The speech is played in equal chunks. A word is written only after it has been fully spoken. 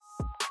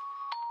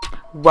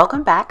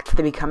Welcome back to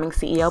the Becoming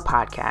CEO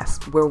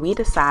podcast, where we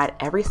decide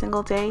every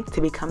single day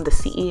to become the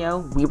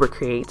CEO we were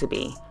created to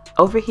be.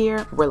 Over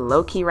here, we're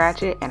low-key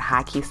ratchet and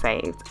high-key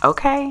saved,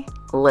 okay?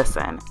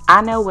 Listen,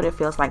 I know what it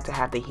feels like to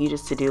have the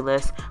hugest to-do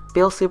list,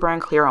 feel super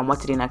unclear on what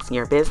to do next in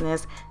your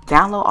business,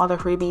 download all the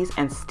freebies,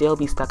 and still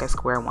be stuck at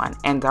square one.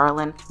 And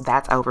darling,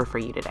 that's over for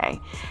you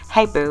today.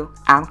 Hey boo,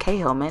 I'm Kay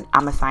Hillman.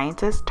 I'm a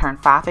scientist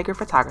turned five-figure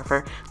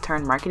photographer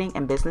turned marketing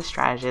and business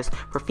strategist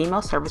for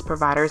female service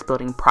providers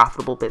building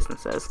profitable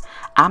businesses.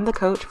 I'm the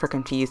coach for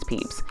confused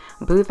peeps.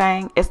 Boo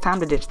thang, it's time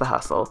to ditch the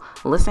hustle.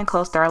 Listen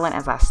close, darling,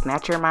 as I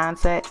snatch your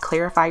mindset,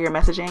 clarify your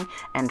messaging,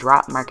 and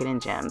drop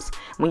marketing gems.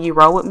 When you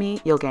roll with me,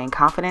 you'll gain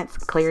confidence,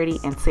 clarity,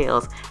 and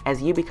sales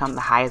as you become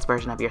the highest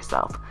version of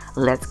yourself.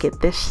 Let's get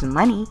this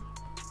money.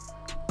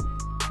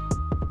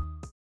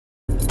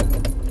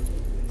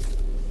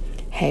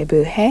 Hey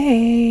boo,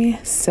 hey.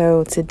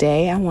 So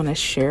today I want to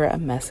share a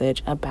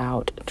message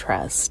about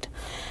trust.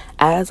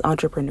 As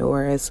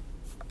entrepreneurs,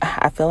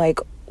 I feel like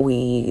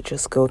we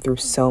just go through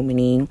so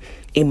many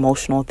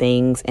emotional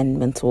things and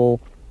mental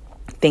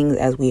things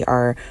as we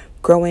are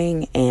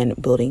growing and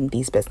building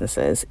these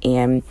businesses.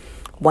 And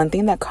one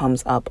thing that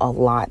comes up a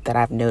lot that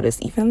I've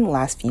noticed, even in the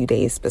last few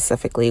days,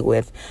 specifically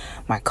with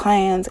my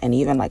clients and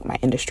even like my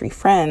industry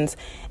friends,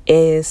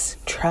 is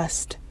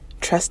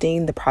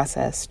trusting the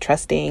process,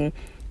 trusting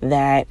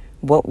that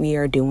what we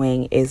are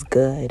doing is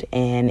good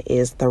and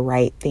is the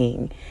right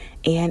thing.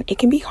 And it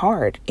can be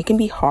hard. It can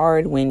be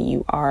hard when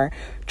you are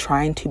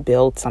trying to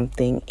build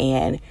something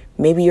and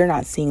maybe you're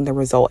not seeing the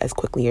result as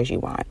quickly as you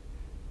want.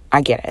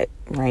 I get it,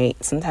 right?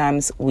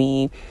 Sometimes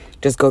we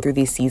just go through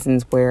these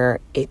seasons where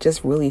it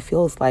just really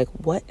feels like,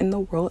 what in the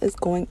world is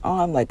going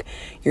on? Like,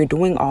 you're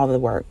doing all the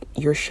work,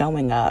 you're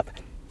showing up,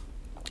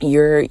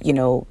 you're,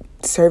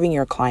 serving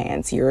your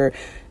clients, you're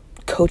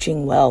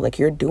coaching well, like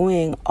you're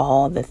doing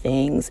all the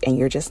things and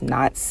you're just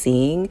not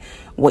seeing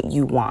what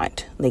you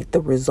want, like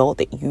the result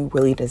that you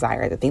really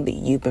desire, the thing that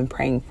you've been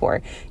praying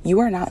for. You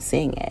are not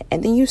seeing it.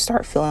 And then you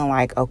start feeling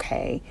like,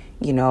 okay,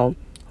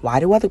 why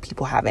do other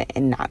people have it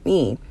and not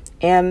me?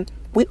 And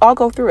we all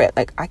go through it.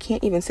 Like, I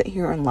can't even sit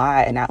here and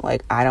lie and act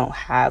like I don't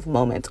have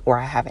moments, or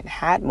I haven't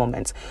had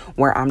moments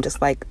where I'm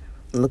just like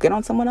looking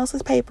on someone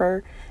else's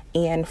paper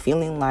and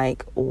feeling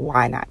like,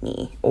 why not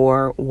me?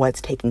 Or what's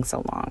taking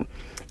so long?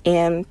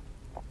 And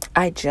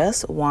I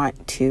just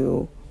want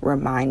to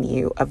remind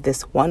you of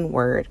this one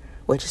word,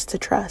 which is to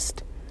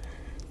trust.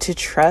 To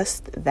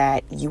trust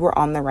that you are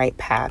on the right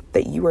path,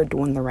 that you are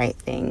doing the right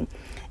thing.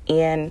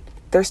 And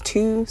there's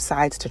two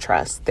sides to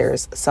trust.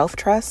 There's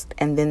self-trust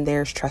and then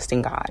there's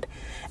trusting God.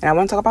 And I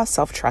want to talk about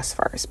self-trust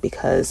first,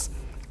 because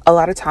a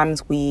lot of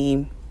times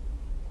we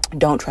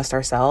don't trust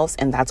ourselves,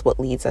 and that's what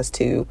leads us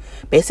to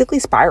basically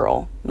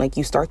spiral. Like,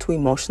 you start to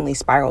emotionally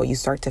spiral. You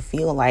start to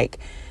feel like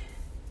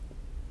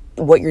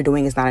what you're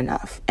doing is not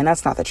enough, and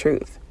that's not the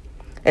truth.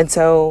 And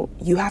so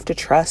you have to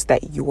trust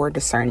that your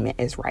discernment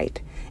is right.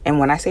 And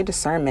when I say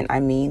discernment, I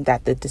mean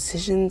that the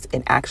decisions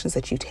and actions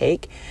that you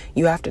take,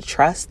 you have to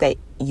trust that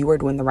you are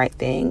doing the right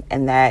thing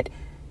and that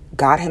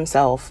God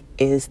himself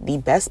is the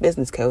best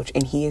business coach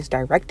and he is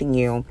directing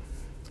you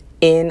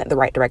in the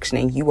right direction,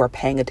 and you are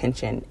paying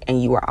attention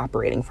and you are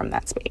operating from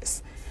that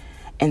space.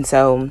 And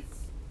so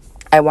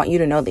I want you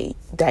to know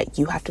that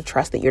you have to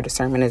trust that your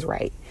discernment is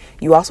right.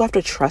 You also have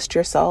to trust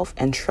yourself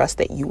and trust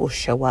that you will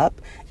show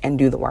up and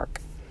do the work.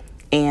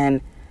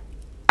 And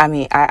I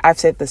mean, I've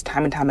said this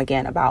time and time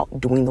again about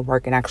doing the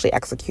work and actually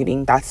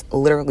executing. That's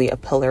literally a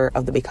pillar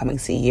of the Becoming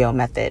CEO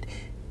method,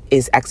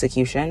 is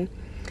execution.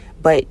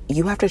 But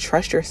you have to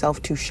trust yourself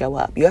to show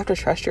up. You have to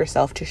trust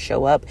yourself to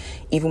show up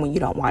even when you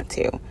don't want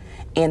to.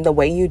 And the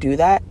way you do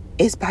that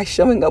is by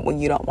showing up when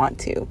you don't want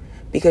to.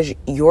 Because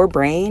your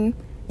brain,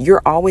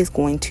 you're always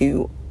going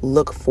to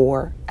look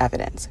for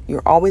evidence.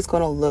 You're always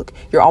going to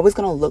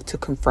look to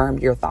confirm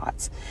your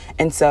thoughts.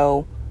 And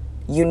so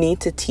you need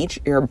to teach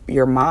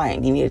your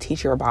mind, you need to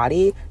teach your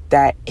body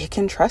that it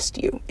can trust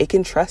you. It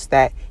can trust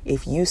that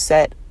if you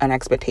set an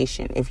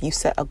expectation, if you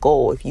set a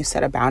goal, if you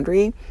set a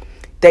boundary,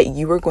 that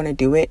you are going to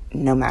do it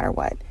no matter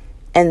what.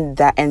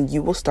 And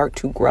you will start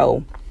to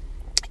grow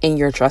in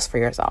your trust for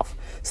yourself.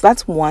 So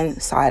that's one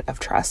side of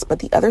trust. But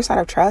the other side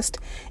of trust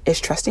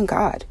is trusting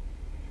God.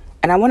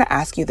 And I want to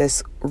ask you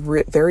this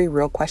very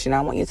real question.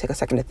 I want you to take a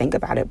second to think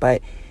about it.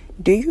 But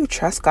do you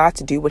trust God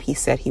to do what he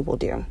said he will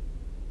do?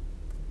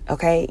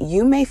 Okay,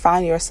 you may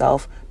find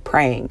yourself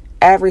praying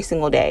every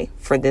single day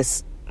for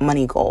this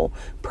money goal,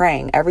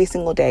 praying every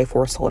single day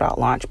for a sold out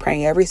launch,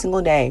 praying every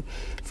single day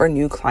for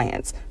new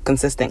clients,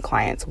 consistent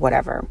clients,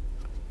 whatever.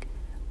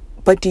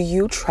 But do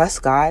you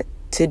trust God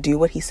to do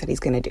what he said he's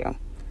going to do?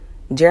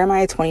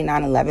 Jeremiah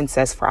 29:11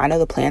 says, "For I know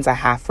the plans I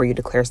have for you,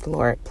 declares the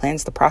Lord,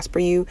 plans to prosper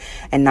you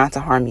and not to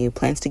harm you,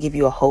 plans to give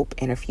you a hope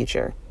and a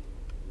future."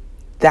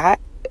 That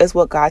is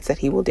what God said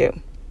he will do.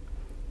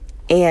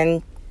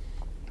 And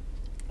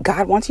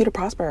God wants you to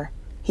prosper.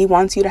 He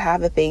wants you to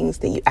have the things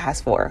that you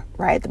ask for,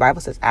 right? The Bible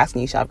says, ask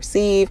and you shall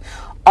receive,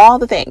 all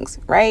the things,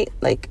 right?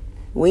 Like,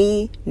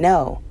 we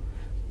know.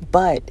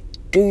 But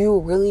do you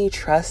really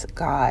trust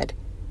God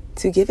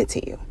to give it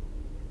to you?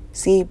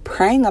 See,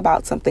 praying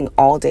about something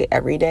all day,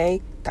 every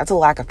day, that's a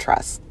lack of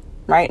trust,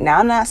 right? Now,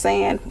 I'm not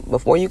saying,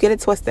 before you get it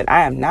twisted,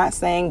 I am not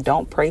saying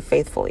don't pray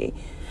faithfully.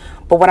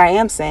 But what I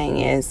am saying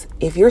is,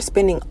 if you're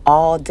spending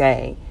all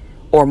day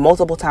or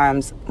multiple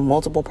times,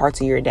 multiple parts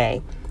of your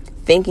day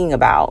thinking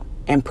about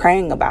and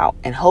praying about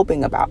and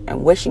hoping about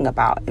and wishing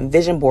about and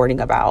vision boarding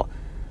about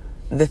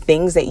the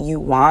things that you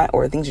want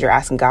or things you're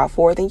asking God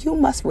for, then you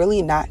must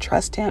really not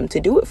trust him to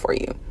do it for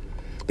you.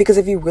 Because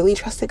if you really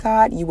trusted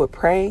God, you would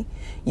pray,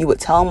 you would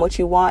tell him what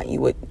you want,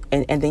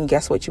 and then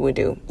guess what you would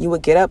do? You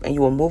would get up and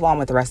you will move on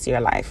with the rest of your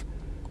life.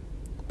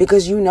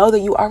 Because you know that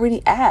you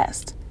already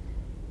asked.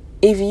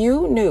 If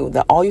you knew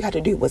that all you had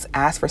to do was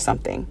ask for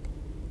something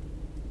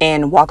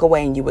and walk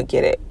away and you would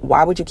get it,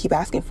 why would you keep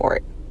asking for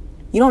it?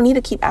 You don't need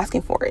to keep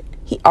asking for it.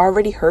 He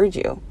already heard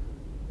you.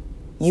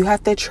 You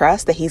have to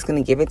trust that he's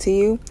going to give it to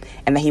you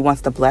and that he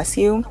wants to bless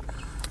you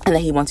and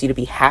that he wants you to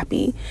be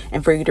happy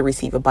and for you to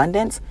receive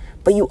abundance.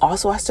 But you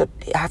also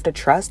have to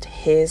trust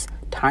his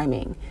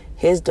timing,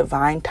 his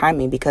divine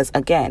timing, because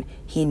again,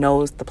 he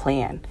knows the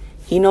plan.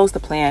 He knows the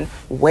plan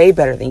way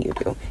better than you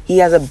do. He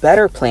has a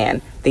better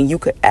plan than you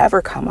could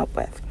ever come up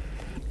with.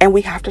 And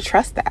we have to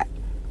trust that.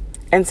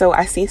 And so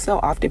I see so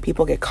often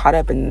people get caught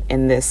up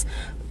in this,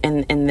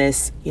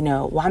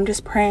 well, I'm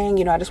just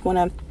praying, I just want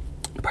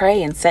to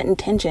pray and set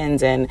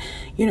intentions and,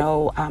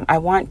 I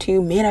want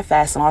to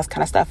manifest and all this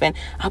kind of stuff. And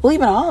I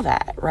believe in all of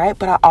that, right?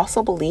 But I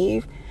also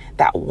believe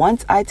that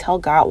once I tell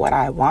God what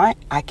I want,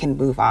 I can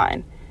move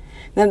on.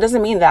 Now, it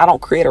doesn't mean that I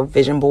don't create a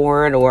vision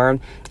board or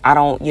I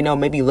don't,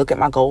 maybe look at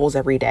my goals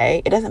every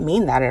day. It doesn't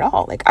mean that at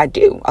all. Like I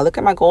do. I look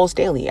at my goals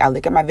daily. I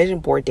look at my vision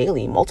board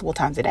daily, multiple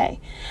times a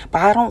day.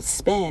 But I don't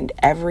spend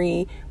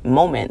every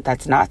moment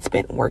that's not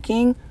spent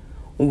working,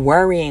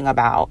 worrying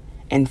about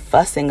and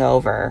fussing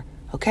over,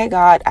 okay,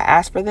 God, I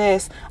asked for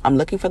this. I'm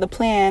looking for the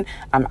plan.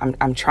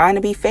 I'm trying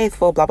to be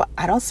faithful, blah, blah.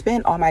 I don't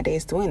spend all my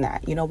days doing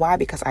that. You know why?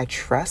 Because I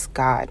trust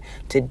God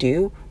to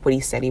do what he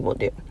said he will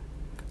do.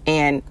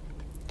 And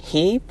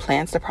he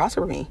plans to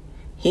prosper me.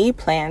 He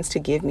plans to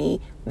give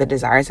me the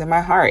desires of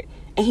my heart.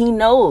 And he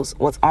knows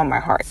what's on my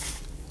heart.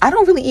 I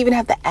don't really even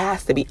have to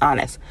ask, to be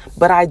honest.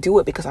 But I do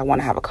it because I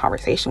want to have a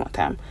conversation with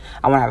him.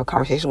 I want to have a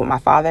conversation with my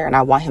Father. And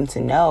I want him to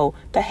know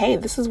that, hey,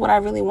 this is what I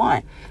really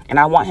want. And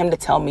I want him to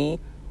tell me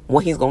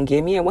what he's going to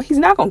give me and what he's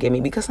not going to give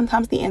me. Because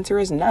sometimes the answer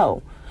is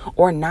no.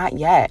 Or not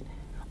yet.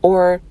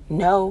 Or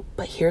no,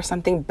 but here's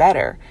something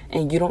better.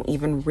 And you don't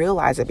even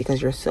realize it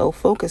because you're so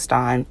focused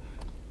on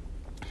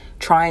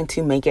trying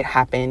to make it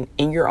happen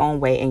in your own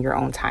way, in your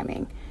own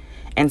timing.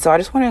 And so I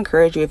just want to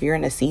encourage you, if you're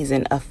in a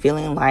season of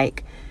feeling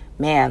like,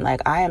 man,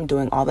 like I am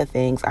doing all the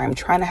things, I'm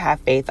trying to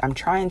have faith, I'm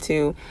trying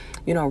to,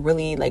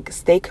 really like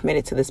stay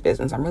committed to this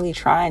business, I'm really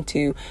trying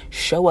to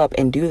show up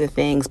and do the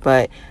things,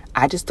 but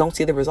I just don't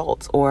see the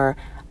results. Or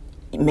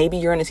maybe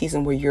you're in a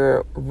season where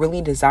you're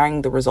really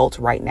desiring the results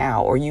right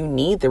now, or you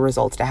need the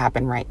results to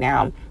happen right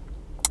now.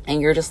 And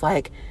you're just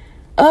like,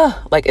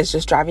 like it's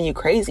just driving you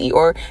crazy.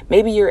 Or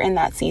maybe you're in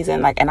that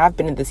season, like, and I've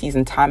been in the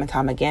season time and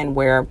time again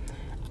where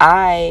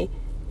I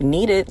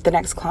needed the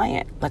next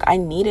client. Like I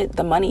needed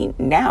the money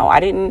now.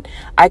 In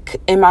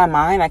my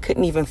mind, I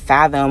couldn't even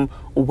fathom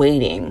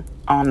waiting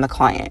on the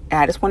client. And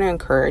I just want to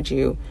encourage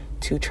you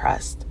to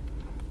trust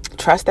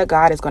that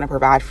God is going to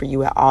provide for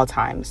you at all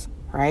times,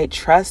 right?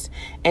 Trust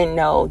and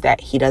know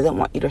that he doesn't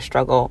want you to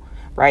struggle,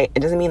 right? It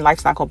doesn't mean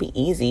life's not going to be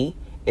easy.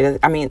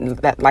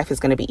 That life is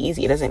going to be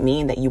easy. It doesn't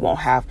mean that you won't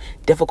have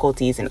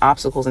difficulties and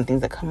obstacles and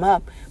things that come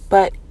up,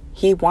 but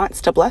he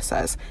wants to bless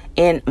us.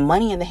 And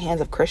money in the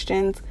hands of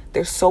Christians,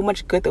 there's so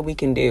much good that we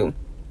can do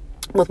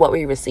with what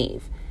we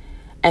receive.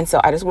 And so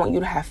I just want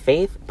you to have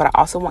faith, but I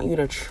also want you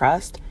to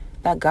trust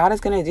that God is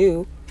going to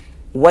do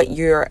what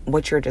you're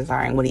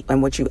desiring,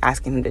 and what you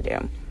asking him to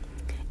do.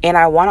 And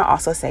I want to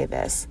also say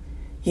this.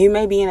 You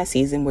may be in a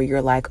season where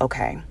you're like,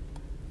 okay,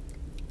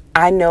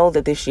 I know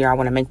that this year I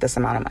want to make this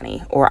amount of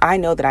money, or I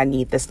know that I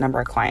need this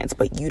number of clients,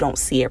 but you don't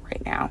see it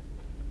right now.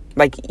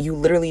 Like you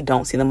literally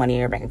don't see the money in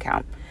your bank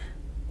account,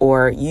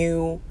 or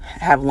you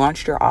have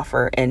launched your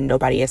offer and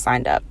nobody has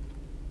signed up.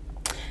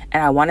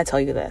 And I want to tell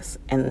you this,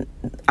 and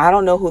I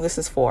don't know who this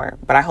is for,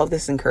 but I hope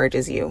this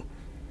encourages you.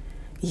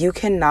 You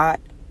cannot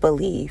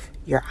believe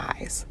your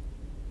eyes.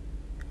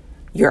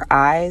 Your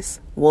eyes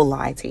will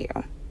lie to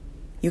you.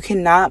 You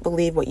cannot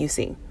believe what you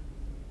see.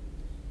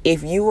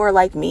 If you are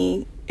like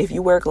me, if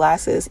you wear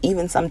glasses,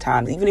 even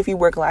if you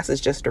wear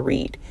glasses just to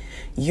read,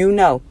 you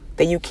know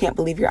that you can't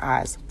believe your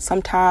eyes.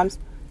 Sometimes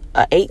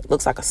a 8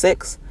 looks like a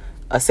 6,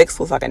 a 6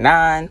 looks like a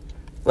 9,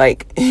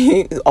 like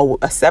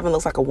a 7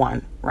 looks like a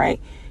 1, right?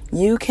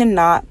 You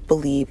cannot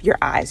believe your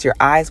eyes. Your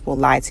eyes will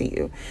lie to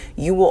you.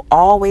 You will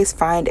always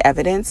find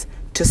evidence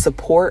to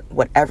support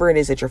whatever it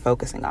is that you're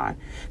focusing on.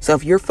 So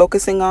if you're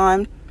focusing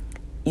on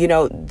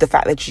the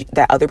fact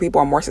that other people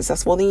are more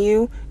successful than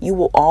you, you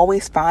will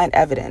always find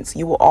evidence.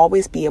 You will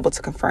always be able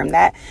to confirm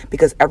that,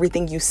 because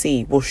everything you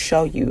see will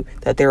show you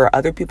that there are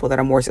other people that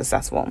are more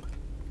successful.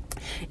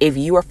 If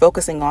you are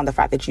focusing on the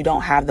fact that you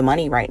don't have the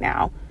money right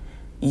now,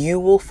 you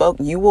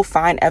will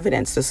find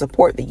evidence to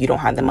support that you don't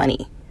have the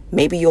money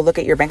maybe you'll look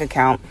at your bank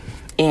account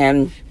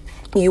and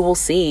you will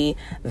see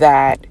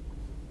that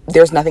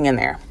there's nothing in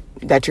there,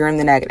 that you're in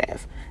the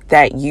negative,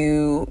 that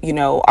you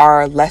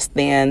are less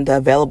than the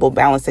available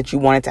balance that you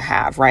wanted to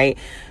have, right?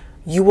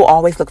 You will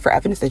always look for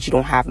evidence that you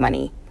don't have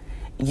money.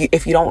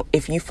 If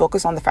you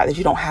focus on the fact that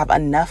you don't have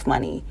enough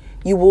money,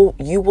 you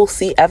will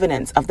see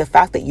evidence of the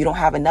fact that you don't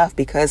have enough,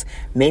 because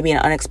maybe an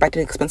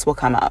unexpected expense will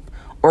come up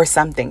or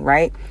something,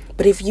 right?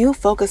 But if you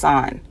focus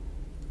on,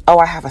 oh,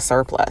 I have a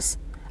surplus,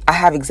 I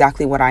have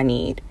exactly what I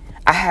need,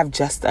 I have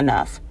just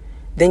enough,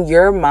 then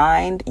your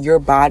mind, your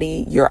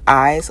body, your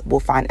eyes will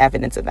find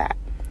evidence of that.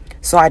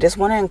 So I just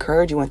want to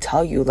encourage you and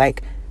tell you,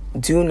 like,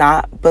 do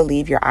not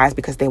believe your eyes,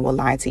 because they will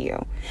lie to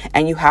you.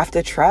 And you have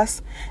to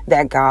trust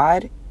that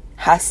God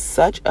has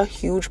such a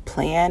huge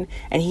plan,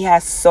 and he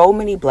has so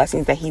many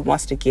blessings that he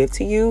wants to give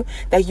to you,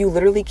 that you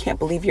literally can't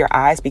believe your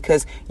eyes,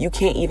 because you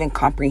can't even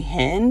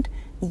comprehend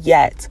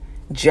yet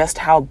just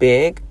how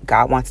big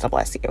God wants to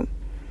bless you.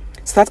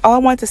 So that's all I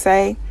wanted to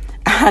say.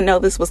 I know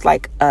this was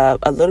like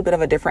a little bit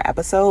of a different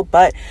episode,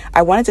 but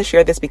I wanted to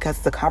share this because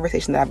it's a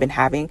conversation that I've been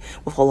having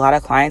with a lot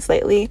of clients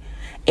lately.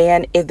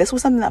 And if this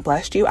was something that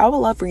blessed you, I would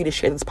love for you to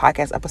share this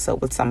podcast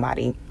episode with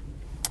somebody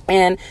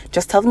and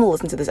just tell them to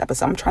listen to this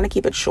episode. I'm trying to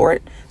keep it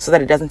short so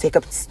that it doesn't take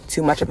up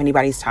too much of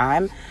anybody's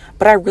time,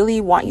 but I really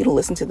want you to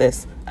listen to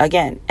this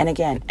again and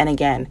again and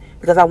again,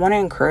 because I want to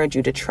encourage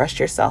you to trust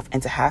yourself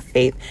and to have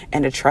faith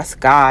and to trust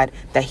God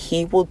that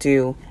he will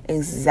do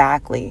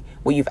exactly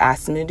what you've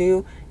asked him to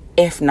do,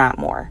 if not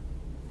more,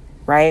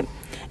 right?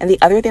 And the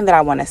other thing that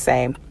I want to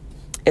say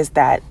is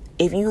that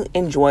if you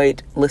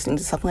enjoyed listening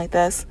to something like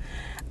this,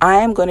 I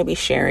am going to be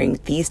sharing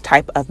these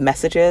type of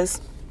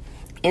messages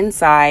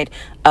inside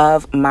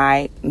of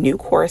my new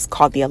course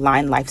called the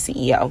Aligned Life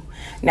CEO.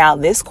 Now,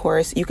 this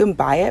course, you can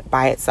buy it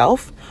by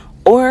itself,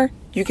 or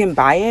you can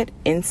buy it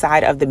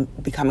inside of the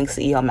Becoming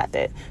CEO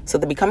Method. So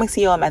the Becoming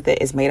CEO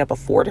Method is made up of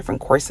 4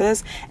 different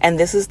courses, and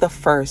this is the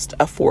first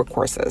of 4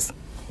 courses.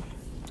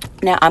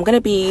 Now, I'm going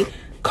to be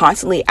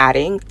constantly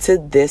adding to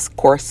this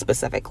course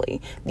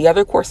specifically. The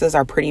other courses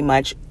are pretty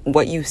much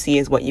what you see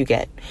is what you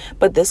get.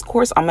 But this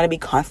course, I'm going to be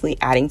constantly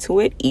adding to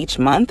it each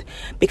month,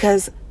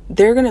 because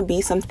there are going to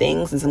be some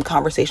things and some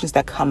conversations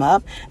that come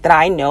up that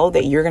I know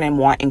that you're going to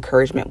want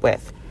encouragement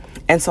with.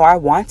 And so I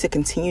want to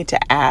continue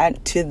to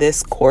add to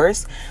this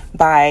course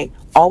by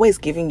always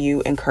giving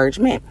you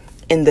encouragement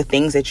in the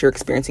things that you're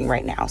experiencing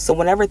right now. So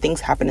whenever things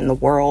happen in the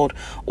world,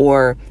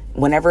 or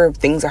whenever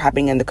things are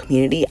happening in the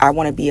community, I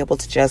want to be able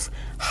to just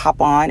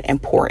hop on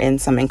and pour in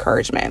some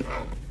encouragement.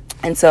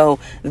 And so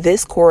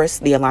this course,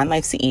 the Aligned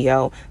Life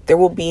CEO, there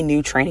will be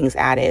new trainings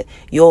added.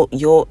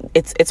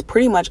 It's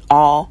pretty much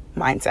all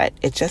mindset.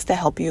 It's just to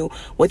help you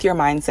with your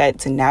mindset,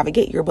 to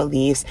navigate your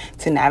beliefs,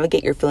 to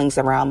navigate your feelings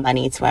around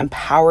money, to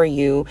empower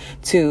you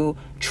to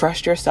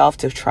trust yourself,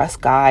 to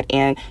trust God,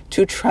 and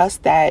to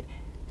trust that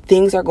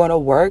things are going to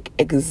work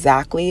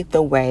exactly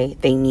the way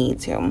they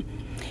need to.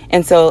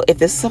 And so if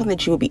this is something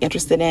that you would be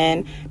interested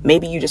in,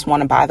 maybe you just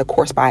want to buy the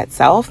course by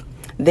itself,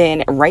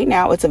 then right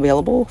now it's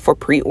available for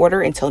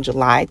pre-order until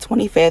July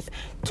 25th,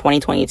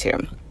 2022.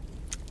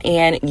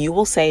 And you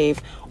will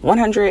save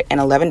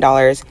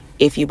 $111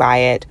 if you buy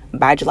it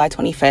by July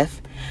 25th.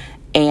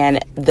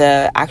 And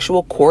the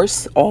actual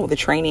course, all the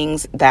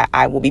trainings that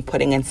I will be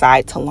putting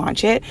inside to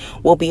launch it,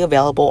 will be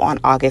available on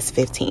August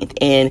 15th.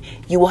 And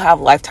you will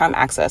have lifetime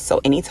access.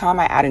 So anytime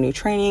I add a new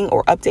training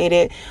or update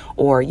it,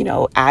 or,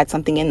 add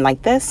something in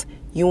like this,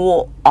 you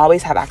will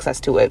always have access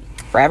to it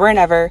forever and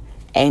ever.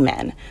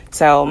 Amen.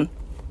 So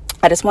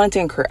I just wanted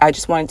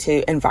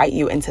to invite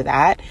you into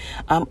that,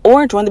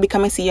 or join the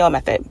Becoming CEO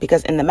Method,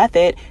 because in the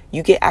method,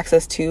 you get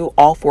access to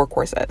all 4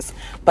 courses.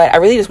 But I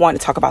really just wanted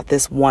to talk about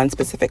this one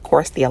specific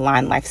course, the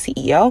Aligned Life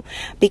CEO,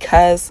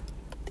 because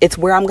it's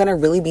where I'm going to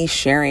really be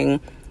sharing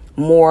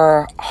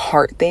more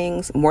heart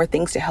things, more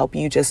things to help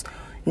you just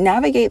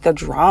navigate the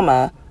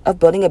drama of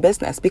building a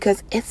business,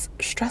 because it's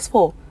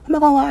stressful. I'm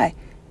not gonna lie.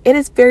 It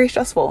is very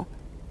stressful.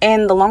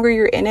 And the longer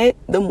you're in it,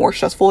 the more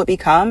stressful it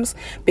becomes,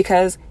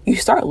 because you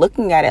start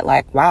looking at it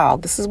like, wow,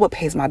 this is what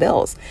pays my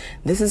bills.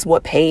 This is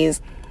what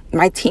pays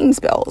my team's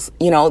bills.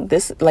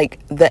 This, like,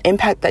 the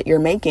impact that you're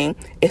making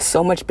is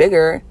so much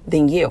bigger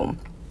than you.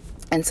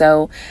 And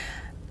so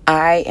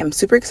I am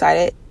super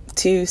excited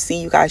to see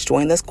you guys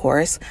join this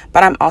course,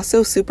 but I'm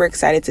also super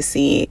excited to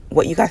see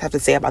what you guys have to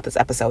say about this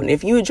episode. And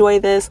if you enjoy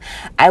this,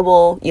 I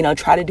will,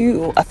 try to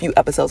do a few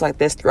episodes like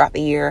this throughout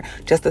the year,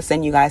 just to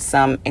send you guys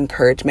some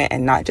encouragement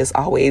and not just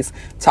always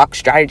talk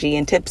strategy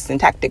and tips and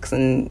tactics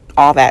and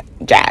all that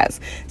jazz.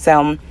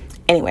 So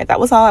anyway, that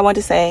was all I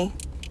wanted to say.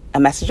 A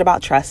message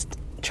about trust.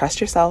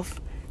 Trust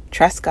yourself,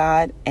 trust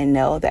God, and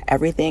know that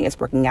everything is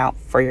working out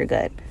for your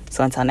good.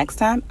 So until next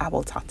time, I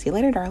will talk to you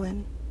later,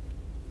 darling.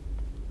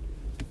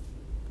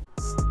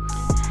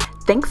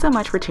 Thanks so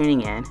much for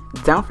tuning in.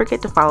 Don't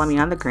forget to follow me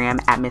on the gram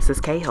at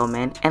Mrs. K.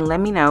 Hillman, and let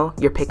me know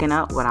you're picking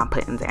up what I'm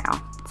putting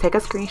down. Take a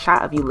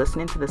screenshot of you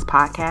listening to this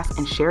podcast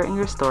and share it in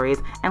your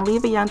stories and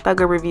leave a Young Thug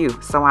a review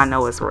so I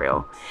know it's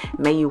real.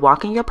 May you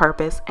walk in your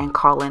purpose and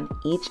call in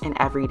each and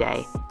every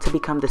day to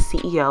become the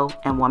CEO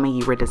and woman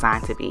you were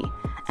designed to be.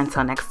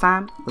 Until next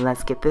time,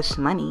 let's get this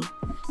money.